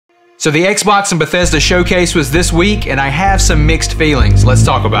So the Xbox and Bethesda Showcase was this week, and I have some mixed feelings. Let's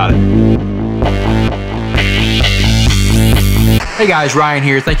talk about it. Hey guys, Ryan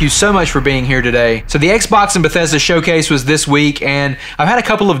here. Thank you so much for being here today. So the Xbox and Bethesda Showcase was this week, and I've had a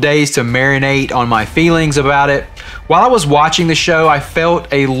couple of days to marinate on my feelings about it. While I was watching the show, I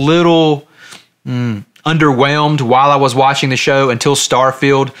felt a little underwhelmed while I was watching the show until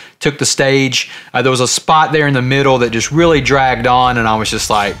Starfield took the stage. There was a spot there in the middle that just really dragged on, and I was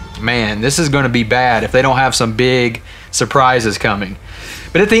just like, man, this is going to be bad if they don't have some big surprises coming.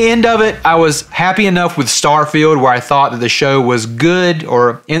 But at the end of it, I was happy enough with Starfield, where I thought that the show was good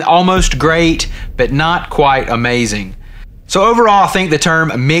or almost great, but not quite amazing. So overall, I think the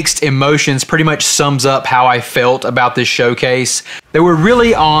term mixed emotions pretty much sums up how I felt about this showcase. They were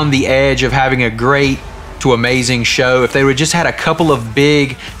really on the edge of having a great to amazing show. If they would just had a couple of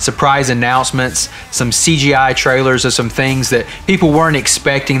big surprise announcements, some CGI trailers of some things that people weren't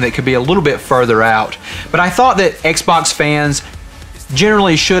expecting that could be a little bit further out. But I thought that Xbox fans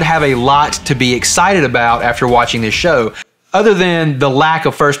generally should have a lot to be excited about after watching this show. Other than the lack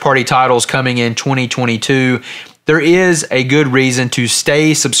of first-party titles coming in 2022, there is a good reason to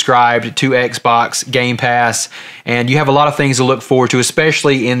stay subscribed to Xbox Game Pass, and you have a lot of things to look forward to,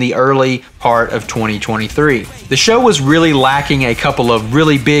 especially in the early part of 2023. The show was really lacking a couple of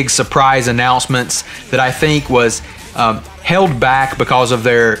really big surprise announcements that I think was held back because of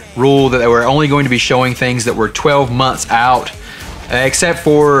their rule that they were only going to be showing things that were 12 months out, except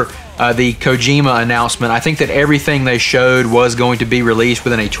for the Kojima announcement. I think that everything they showed was going to be released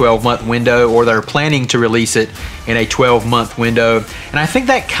within a 12-month window, or they're planning to release it in a 12-month window. And I think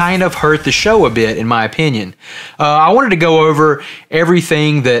that kind of hurt the show a bit, in my opinion. I wanted to go over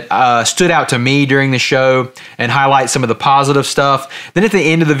everything that stood out to me during the show and highlight some of the positive stuff. Then at the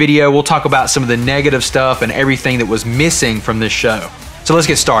end of the video, we'll talk about some of the negative stuff and everything that was missing from this show. So let's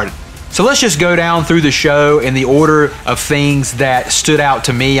get started. So let's just go down through the show in the order of things that stood out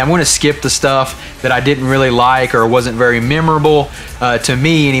to me. I'm going to skip the stuff that I didn't really like or wasn't very memorable to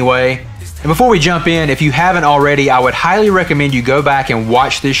me anyway. And before we jump in, if you haven't already, I would highly recommend you go back and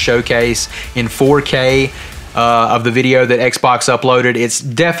watch this showcase in 4K of the video that Xbox uploaded. It's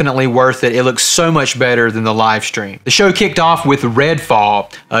definitely worth it. It looks so much better than the live stream. The show kicked off with Redfall,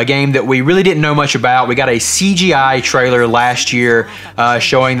 a game that we really didn't know much about. We got a CGI trailer last year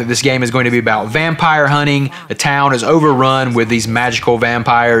showing that this game is going to be about vampire hunting. The town is overrun with these magical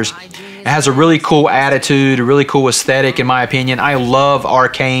vampires. It has a really cool attitude, a really cool aesthetic, in my opinion. I love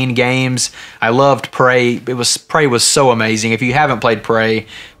arcane games. I loved Prey. Prey was so amazing. If you haven't played Prey,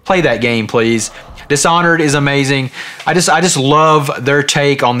 play that game, please. Dishonored is amazing. I just love their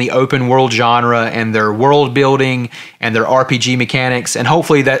take on the open world genre and their world building and their RPG mechanics, and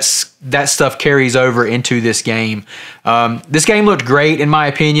hopefully that stuff carries over into this game. This game looked great, in my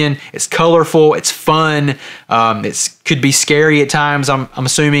opinion. It's colorful, it's fun, it could be scary at times, I'm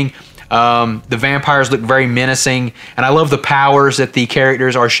assuming. The vampires look very menacing, and I love the powers that the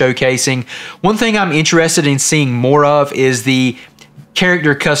characters are showcasing. One thing I'm interested in seeing more of is the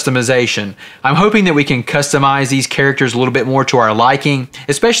character customization. I'm hoping that we can customize these characters a little bit more to our liking,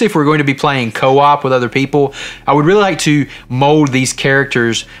 especially if we're going to be playing co-op with other people. I would really like to mold these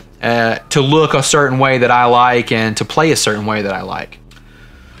characters to look a certain way that I like and to play a certain way that I like.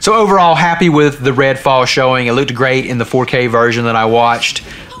 So overall, happy with the Redfall showing. It looked great in the 4K version that I watched.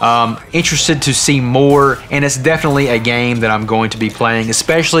 Interested to see more, and it's definitely a game that I'm going to be playing,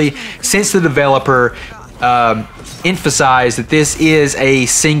 especially since the developer emphasized that this is a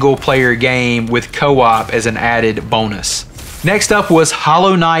single-player game with co-op as an added bonus. Next up was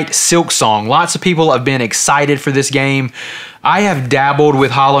Hollow Knight Silksong. Lots of people have been excited for this game. I have dabbled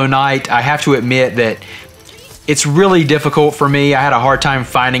with Hollow Knight. I have to admit that it's really difficult for me. I had a hard time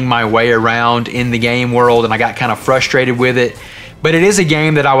finding my way around in the game world, and I got kind of frustrated with it. But it is a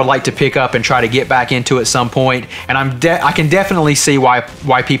game that I would like to pick up and try to get back into at some point, and I can definitely see why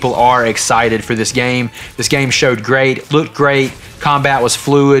people are excited for this game. This game showed great, looked great, combat was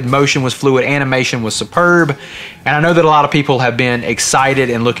fluid, motion was fluid, animation was superb, and I know that a lot of people have been excited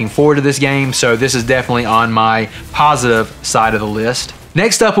and looking forward to this game, so this is definitely on my positive side of the list.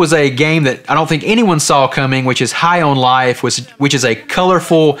 Next up was a game that I don't think anyone saw coming, which is High on Life, which is a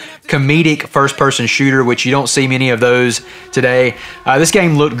colorful, comedic first-person shooter, which you don't see many of those today. This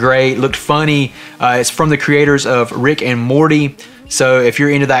game looked great, looked funny. It's from the creators of Rick and Morty. So if you're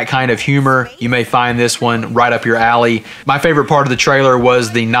into that kind of humor, you may find this one right up your alley. My favorite part of the trailer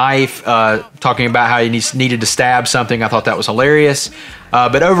was the knife, talking about how you needed to stab something. I thought that was hilarious.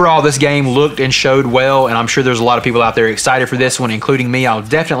 But overall, this game looked and showed well, and I'm sure there's a lot of people out there excited for this one, including me. I'll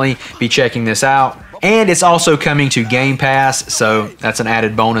definitely be checking this out. and it's also coming to Game Pass, so that's an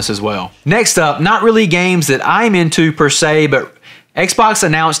added bonus as well. Next up, not really games that I'm into per se, but Xbox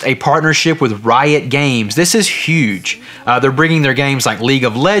announced a partnership with Riot Games. This is huge. They're bringing their games like League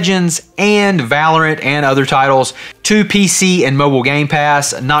of Legends and Valorant and other titles to PC and mobile Game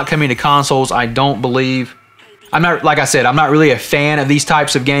Pass, not coming to consoles, I don't believe. Like I said, I'm not really a fan of these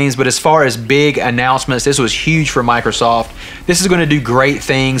types of games, but as far as big announcements, this was huge for Microsoft. This is going to do great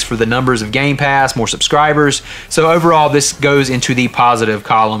things for the numbers of Game Pass, more subscribers. So overall, this goes into the positive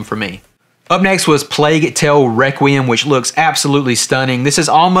column for me. Up next was Plague Tale Requiem, which looks absolutely stunning. This is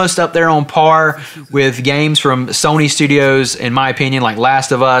almost up there on par with games from Sony Studios, in my opinion, like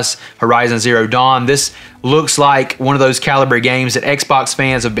Last of Us, Horizon Zero Dawn. This looks like one of those caliber games that Xbox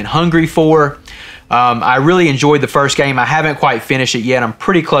fans have been hungry for. I really enjoyed the first game. I haven't quite finished it yet. I'm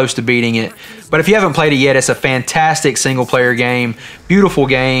pretty close to beating it. But if you haven't played it yet, it's a fantastic single-player game, beautiful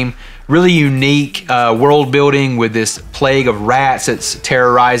game. Really unique world building with this plague of rats that's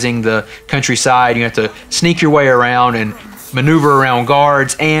terrorizing the countryside. You have to sneak your way around and maneuver around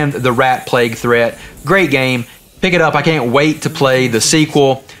guards and the rat plague threat. Great game. Pick it up. I can't wait to play the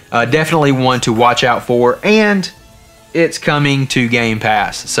sequel. Definitely one to watch out for. And it's coming to Game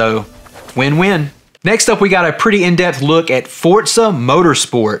Pass. So win-win. Next up, we got a pretty in-depth look at Forza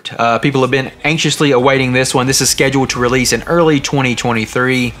Motorsport. People have been anxiously awaiting this one. This is scheduled to release in early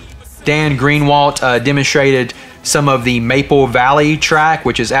 2023. Dan Greenwalt demonstrated some of the Maple Valley track,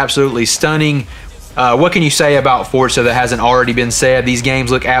 which is absolutely stunning. What can you say about Forza that hasn't already been said? These games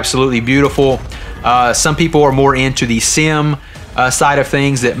look absolutely beautiful. Some people are more into the sim side of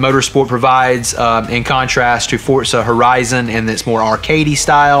things that Motorsport provides, in contrast to Forza Horizon and its more arcadey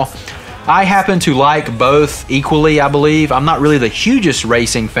style. I happen to like both equally, I believe. I'm not really the hugest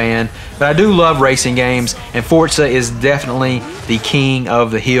racing fan, but I do love racing games, and Forza is definitely the king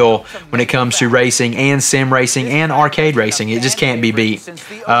of the hill when it comes to racing and sim racing and arcade racing. It just can't be beat.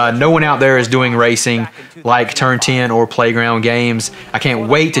 No one out there is doing racing like Turn 10 or Playground Games. I can't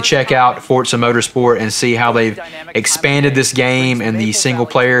wait to check out Forza Motorsport and see how they've expanded this game and the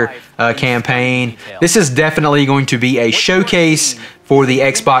single-player campaign. This is definitely going to be a showcase for the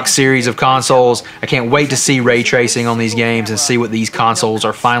Xbox series of consoles. I can't wait to see ray tracing on these games and see what these consoles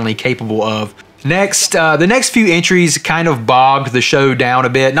are finally capable of. Next, the next few entries kind of bogged the show down a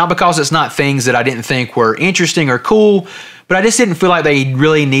bit, not because it's not things that I didn't think were interesting or cool, but I just didn't feel like they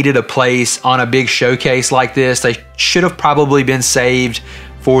really needed a place on a big showcase like this. They should have probably been saved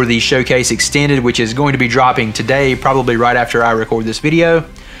for the Showcase Extended, which is going to be dropping today, probably right after I record this video.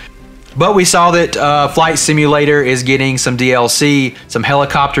 But we saw that Flight Simulator is getting some DLC, some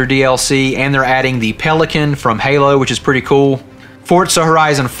helicopter DLC, and they're adding the Pelican from Halo, which is pretty cool. Forza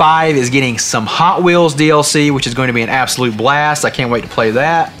Horizon 5 is getting some Hot Wheels DLC, which is going to be an absolute blast. I can't wait to play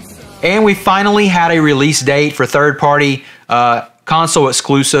that. And we finally had a release date for third-party console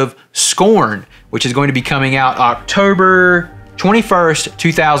exclusive Scorn, which is going to be coming out October 21st,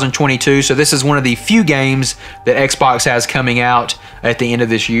 2022. So this is one of the few games that Xbox has coming out at the end of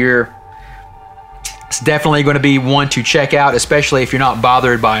this year. It's definitely going to be one to check out, especially if you're not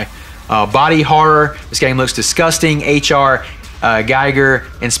bothered by body horror. This game looks disgusting. H.R. Geiger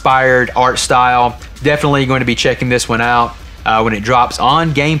inspired art style. Definitely going to be checking this one out when it drops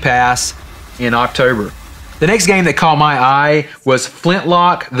on Game Pass in October. The next game that caught my eye was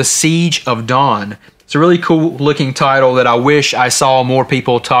Flintlock: The Siege of Dawn. It's a really cool looking title that I wish I saw more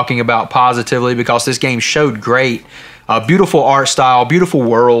people talking about positively, because this game showed great. Beautiful art style, beautiful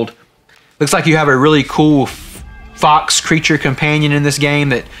world. Looks like you have a really cool fox creature companion in this game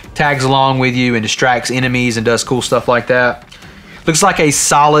that tags along with you and distracts enemies and does cool stuff like that. Looks like a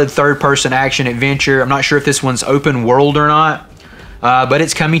solid third-person action adventure. I'm not sure if this one's open world or not, but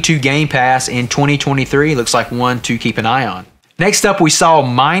it's coming to Game Pass in 2023. Looks like one to keep an eye on. Next up, we saw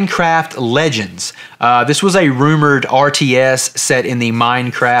Minecraft Legends. This was a rumored RTS set in the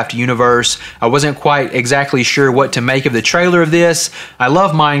Minecraft universe. I wasn't quite exactly sure what to make of the trailer of this. I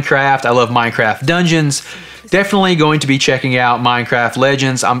love Minecraft. I love Minecraft Dungeons. Definitely going to be checking out Minecraft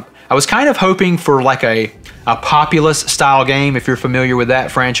Legends. I was kind of hoping for like a Populous style game, if you're familiar with that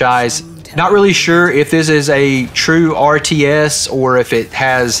franchise. Not really sure if this is a true RTS or if it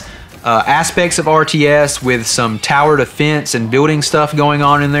has aspects of RTS with some tower defense and building stuff going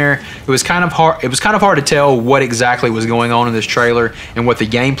on in there. It was kind of hard to tell what exactly was going on in this trailer and what the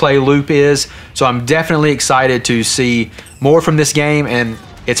gameplay loop is. So I'm definitely excited to see more from this game, and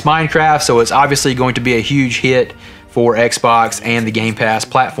it's Minecraft, so it's obviously going to be a huge hit for Xbox and the Game Pass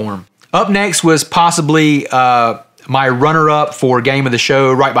platform. Up next was possibly a my runner-up for game of the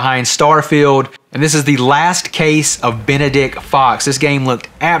show, right behind Starfield. And this is the last case of Benedict Fox. This game looked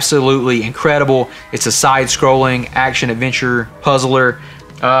absolutely incredible. It's a side-scrolling action-adventure puzzler.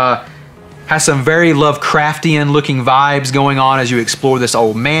 Has some very Lovecraftian looking vibes going on as you explore this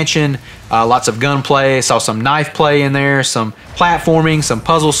old mansion. Lots of gunplay, saw some knife play in there, some platforming, some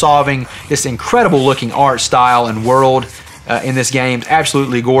puzzle solving. This incredible looking art style and world in this game.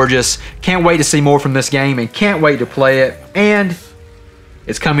 Absolutely gorgeous. Can't wait to see more from this game and can't wait to play it. And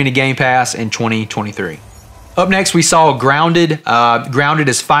it's coming to Game Pass in 2023. Up next, we saw Grounded. Grounded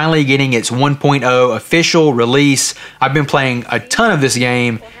is finally getting its 1.0 official release. I've been playing a ton of this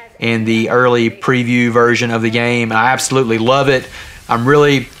game in the early preview version of the game. I absolutely love it. I'm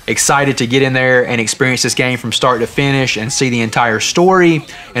really excited to get in there and experience this game from start to finish and see the entire story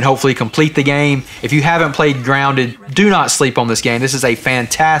and hopefully complete the game. If you haven't played Grounded, do not sleep on this game. This is a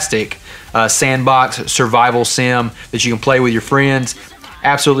fantastic sandbox survival sim that you can play with your friends.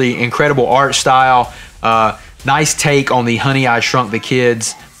 Absolutely incredible art style. Nice take on the Honey, I Shrunk the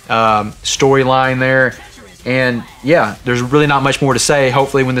Kids storyline there. And yeah, there's really not much more to say.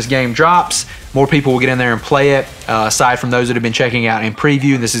 Hopefully when this game drops, more people will get in there and play it. Aside from those that have been checking out in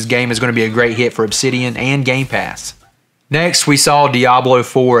preview, this game is going to be a great hit for Obsidian and Game Pass. Next, we saw Diablo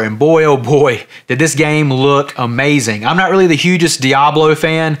IV, and boy, oh boy, did this game look amazing. I'm not really the hugest Diablo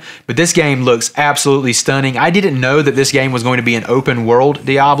fan, but this game looks absolutely stunning. I didn't know that this game was going to be an open world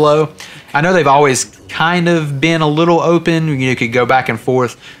Diablo. I know they've always kind of been a little open. You could go back and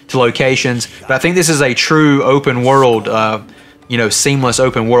forth to locations, but I think this is a true open world, seamless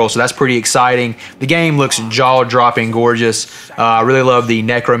open world, so that's pretty exciting. The game looks jaw-dropping gorgeous. I really love the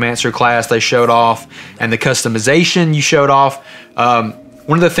Necromancer class they showed off and the customization you showed off.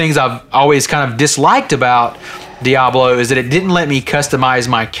 One of the things I've always kind of disliked about Diablo is that it didn't let me customize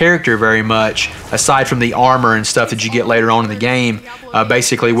my character very much, aside from the armor and stuff that you get later on in the game.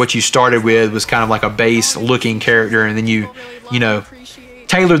 Basically, what you started with was kind of like a base-looking character, and then you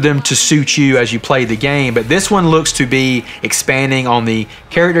tailored them to suit you as you play the game. But this one looks to be expanding on the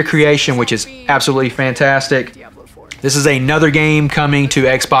character creation, which is absolutely fantastic. This is another game coming to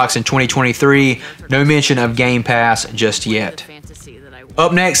Xbox in 2023. No mention of Game Pass just yet.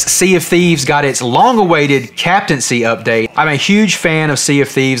 Up next, Sea of Thieves got its long-awaited captaincy update. I'm a huge fan of Sea of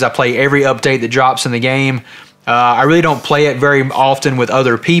Thieves. I play every update that drops in the game. I really don't play it very often with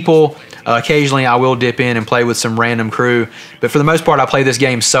other people. Occasionally I will dip in and play with some random crew, but for the most part I play this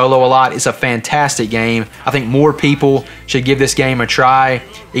game solo a lot. It's a fantastic game. I think more people should give this game a try,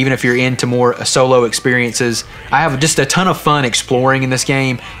 even if you're into more solo experiences. I have just a ton of fun exploring in this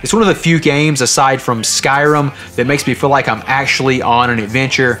game. It's one of the few games aside from Skyrim that makes me feel like I'm actually on an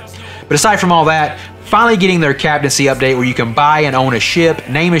adventure. But aside from all that, finally getting their captaincy update where you can buy and own a ship,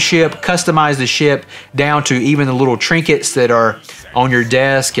 name a ship, customize the ship, down to even the little trinkets that are on your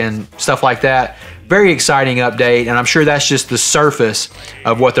desk and stuff like that. Very exciting update, and I'm sure that's just the surface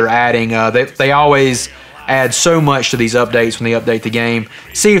of what they're adding. They always add so much to these updates when they update the game.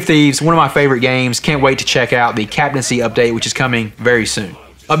 Sea of Thieves, one of my favorite games. Can't wait to check out the captaincy update, which is coming very soon.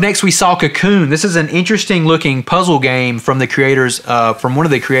 Up next, we saw Cocoon. This is an interesting looking puzzle game from the creators, from one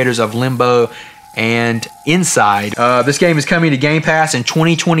of the creators of Limbo and Inside. This game is coming to Game Pass in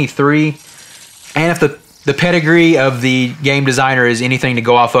 2023, and if the pedigree of the game designer is anything to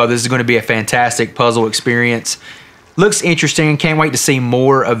go off of, this is going to be a fantastic puzzle experience. Looks interesting. Can't wait to see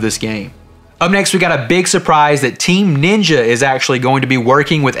more of this game. Up next, we got a big surprise that Team Ninja is actually going to be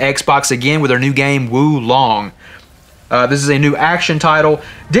working with Xbox again with their new game Wo Long. This is a new action title.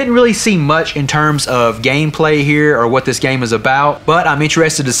 Didn't really see much in terms of gameplay here or what this game is about, but I'm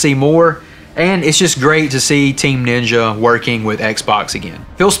interested to see more. And it's just great to see Team Ninja working with Xbox again.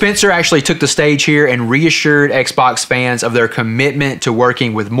 Phil Spencer actually took the stage here and reassured Xbox fans of their commitment to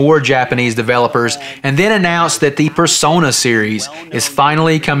working with more Japanese developers, and then announced that the Persona series is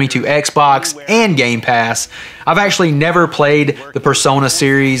finally coming to Xbox and Game Pass. I've actually never played the Persona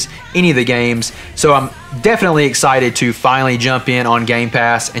series, any of the games, so I'm definitely excited to finally jump in on Game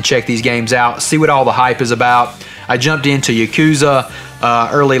Pass and check these games out, see what all the hype is about. I jumped into Yakuza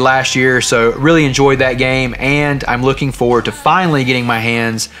early last year, so really enjoyed that game, and I'm looking forward to finally getting my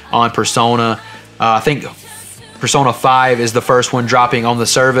hands on Persona. I think Persona 5 is the first one dropping on the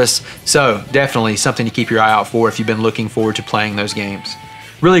service, so definitely something to keep your eye out for if you've been looking forward to playing those games.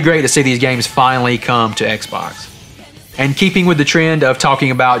 Really great to see these games finally come to Xbox. And keeping with the trend of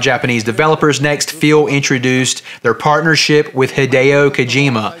talking about Japanese developers, next Phil introduced their partnership with Hideo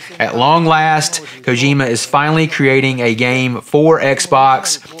Kojima. At long last, Kojima is finally creating a game for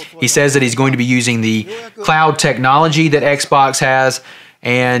Xbox. He says that he's going to be using the cloud technology that Xbox has,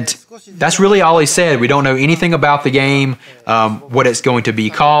 And that's really all he said. We don't know anything about the game, what it's going to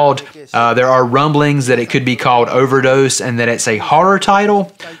be called. There are rumblings that it could be called Overdose and that it's a horror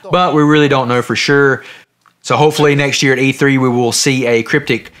title, but we really don't know for sure. So hopefully next year at E3 we will see a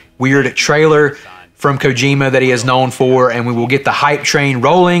cryptic, weird trailer from Kojima that he is known for, and we will get the hype train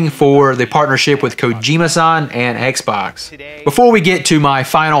rolling for the partnership with Kojima-san and Xbox. Before we get to my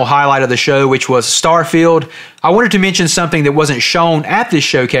final highlight of the show, which was Starfield, I wanted to mention something that wasn't shown at this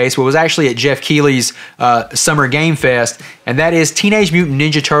showcase, but was actually at Jeff Keighley's Summer Game Fest, and that is Teenage Mutant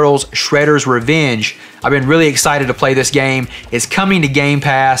Ninja Turtles Shredder's Revenge. I've been really excited to play this game. It's coming to Game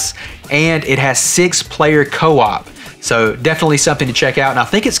Pass, and it has 6-player co-op. So definitely something to check out, and I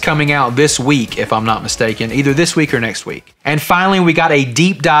think it's coming out this week, if I'm not mistaken, either this week or next week. And finally, we got a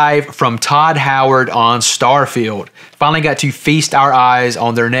deep dive from Todd Howard on Starfield. Finally got to feast our eyes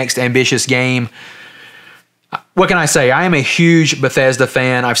on their next ambitious game. What can I say? I am a huge Bethesda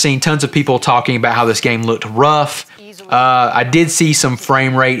fan. I've seen tons of people talking about how this game looked rough. I did see some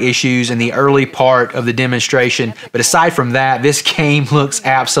frame rate issues in the early part of the demonstration, but aside from that, this game looks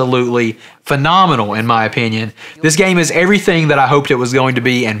absolutely phenomenal in my opinion. This game is everything that I hoped it was going to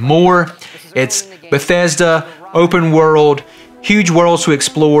be and more. It's Bethesda, open world, huge worlds to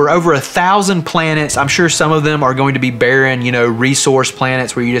explore, over 1,000 planets. I'm sure some of them are going to be barren, you know, resource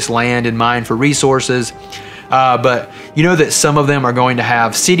planets where you just land and mine for resources. But you know that some of them are going to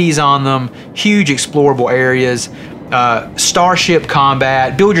have cities on them, huge explorable areas, starship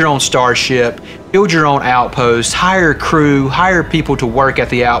combat, build your own starship, build your own outposts, hire crew, hire people to work at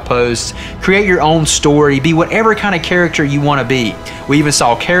the outposts, create your own story, be whatever kind of character you want to be. We even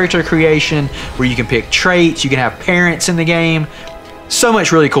saw character creation where you can pick traits, you can have parents in the game. So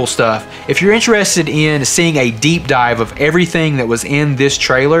much really cool stuff. If you're interested in seeing a deep dive of everything that was in this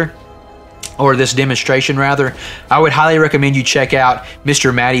trailer, or this demonstration rather, I would highly recommend you check out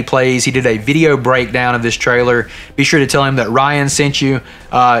Mr. Matty Plays. He did a video breakdown of this trailer. Be sure to tell him that Ryan sent you.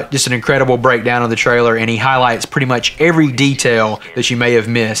 Just an incredible breakdown of the trailer, and he highlights pretty much every detail that you may have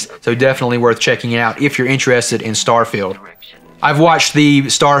missed. So definitely worth checking out if you're interested in Starfield. I've watched the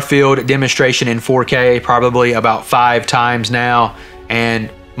Starfield demonstration in 4K probably about 5 times now, and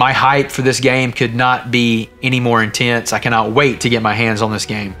my hype for this game could not be any more intense. I cannot wait to get my hands on this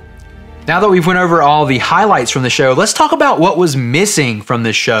game. Now that we've went over all the highlights from the show, let's talk about what was missing from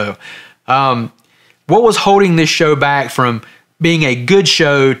this show. What was holding this show back from being a good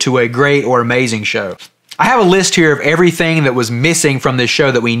show to a great or amazing show? I have a list here of everything that was missing from this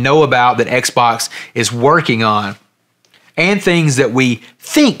show that we know about that Xbox is working on, and things that we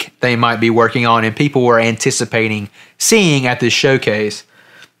think they might be working on and people were anticipating seeing at this showcase.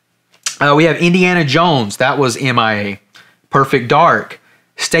 We have Indiana Jones, that was MIA. Perfect Dark,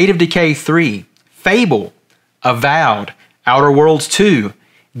 State of Decay 3, Fable, Avowed, Outer Worlds 2,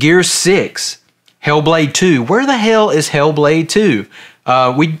 Gears 6, Hellblade 2. Where the hell is Hellblade 2?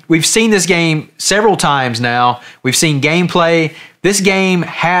 We've seen this game several times now. We've seen gameplay. This game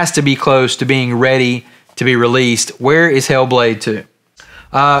has to be close to being ready to be released. Where is Hellblade 2?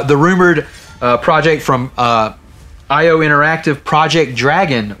 The rumored project from IO Interactive, Project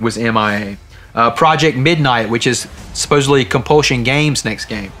Dragon, was MIA. Project Midnight, which is supposedly Compulsion Games' next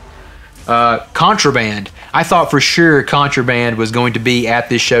game. Contraband. I thought for sure Contraband was going to be at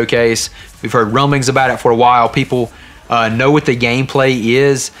this showcase. We've heard rumblings about it for a while. People know what the gameplay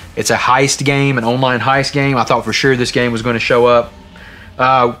is. It's a heist game, an online heist game. I thought for sure this game was going to show up.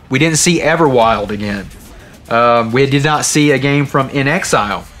 We didn't see Everwild again. We did not see a game from In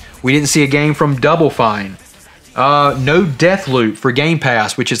Exile. We didn't see a game from Double Fine. No Deathloop for Game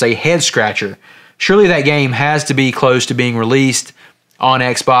Pass, which is a head scratcher. Surely that game has to be close to being released on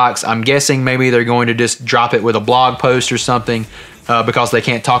Xbox. I'm guessing maybe they're going to just drop it with a blog post or something because they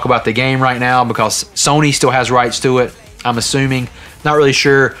can't talk about the game right now because Sony still has rights to it, I'm assuming. Not really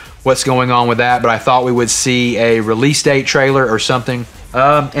sure what's going on with that, but I thought we would see a release date trailer or something.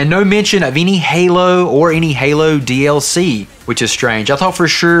 And no mention of any Halo or any Halo DLC, which is strange. I thought for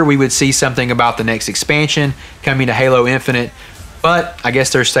sure we would see something about the next expansion coming to Halo Infinite, but I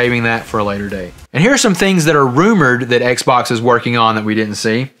guess they're saving that for a later date. And here are some things that are rumored that Xbox is working on that we didn't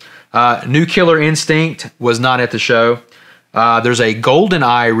see. New Killer Instinct was not at the show. There's a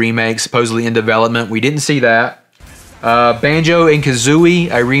GoldenEye remake supposedly in development. We didn't see that. Banjo and Kazooie,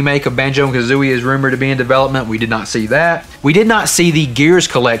 a remake of Banjo and Kazooie is rumored to be in development. We did not see that. We did not see the Gears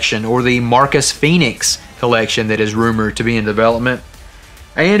collection or the Marcus Phoenix collection that is rumored to be in development.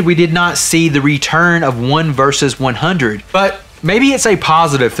 And we did not see the return of 1 vs. 100. But maybe it's a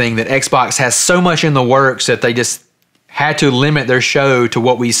positive thing that Xbox has so much in the works that they just had to limit their show to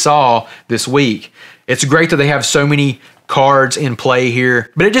what we saw this week. It's great that they have so many cards in play here,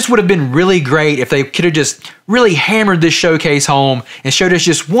 but it just would have been really great if they could have just really hammered this showcase home and showed us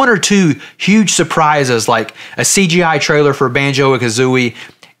just one or two huge surprises, like a CGI trailer for Banjo-Kazooie,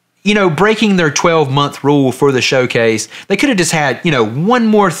 you know, breaking their 12-month rule for the showcase. They could have just had, you know, one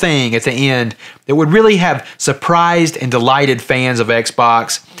more thing at the end that would really have surprised and delighted fans of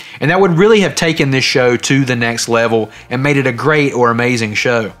Xbox, and that would really have taken this show to the next level and made it a great or amazing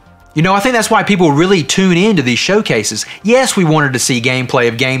show. You know, I think that's why people really tune into these showcases. Yes, we wanted to see gameplay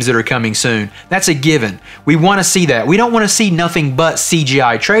of games that are coming soon. That's a given. We want to see that. We don't want to see nothing but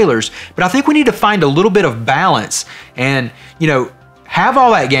CGI trailers, but I think we need to find a little bit of balance and, you know, have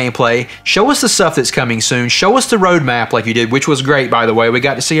all that gameplay, show us the stuff that's coming soon, show us the roadmap like you did, which was great, by the way. We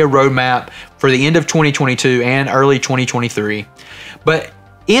got to see a roadmap for the end of 2022 and early 2023. But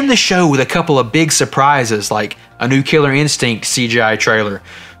in the show with a couple of big surprises, like a new Killer Instinct CGI trailer,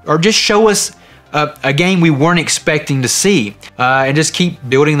 or just show us a game we weren't expecting to see, and just keep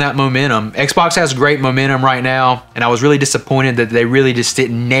building that momentum. Xbox has great momentum right now, and I was really disappointed that they really just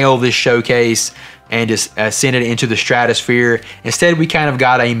didn't nail this showcase and just send it into the stratosphere. Instead, we kind of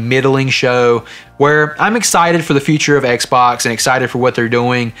got a middling show where I'm excited for the future of Xbox and excited for what they're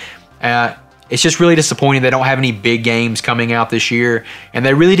doing. It's just really disappointing they don't have any big games coming out this year, and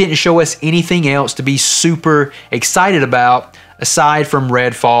they really didn't show us anything else to be super excited about aside from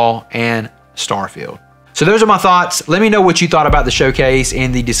Redfall and Starfield. So those are my thoughts. Let me know what you thought about the showcase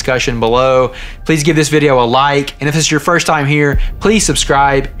in the discussion below. Please give this video a like, and if this is your first time here, please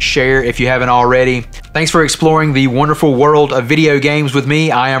subscribe, share if you haven't already. Thanks for exploring the wonderful world of video games with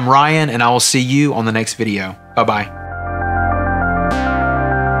me. I am Ryan, and I will see you on the next video. Bye-bye.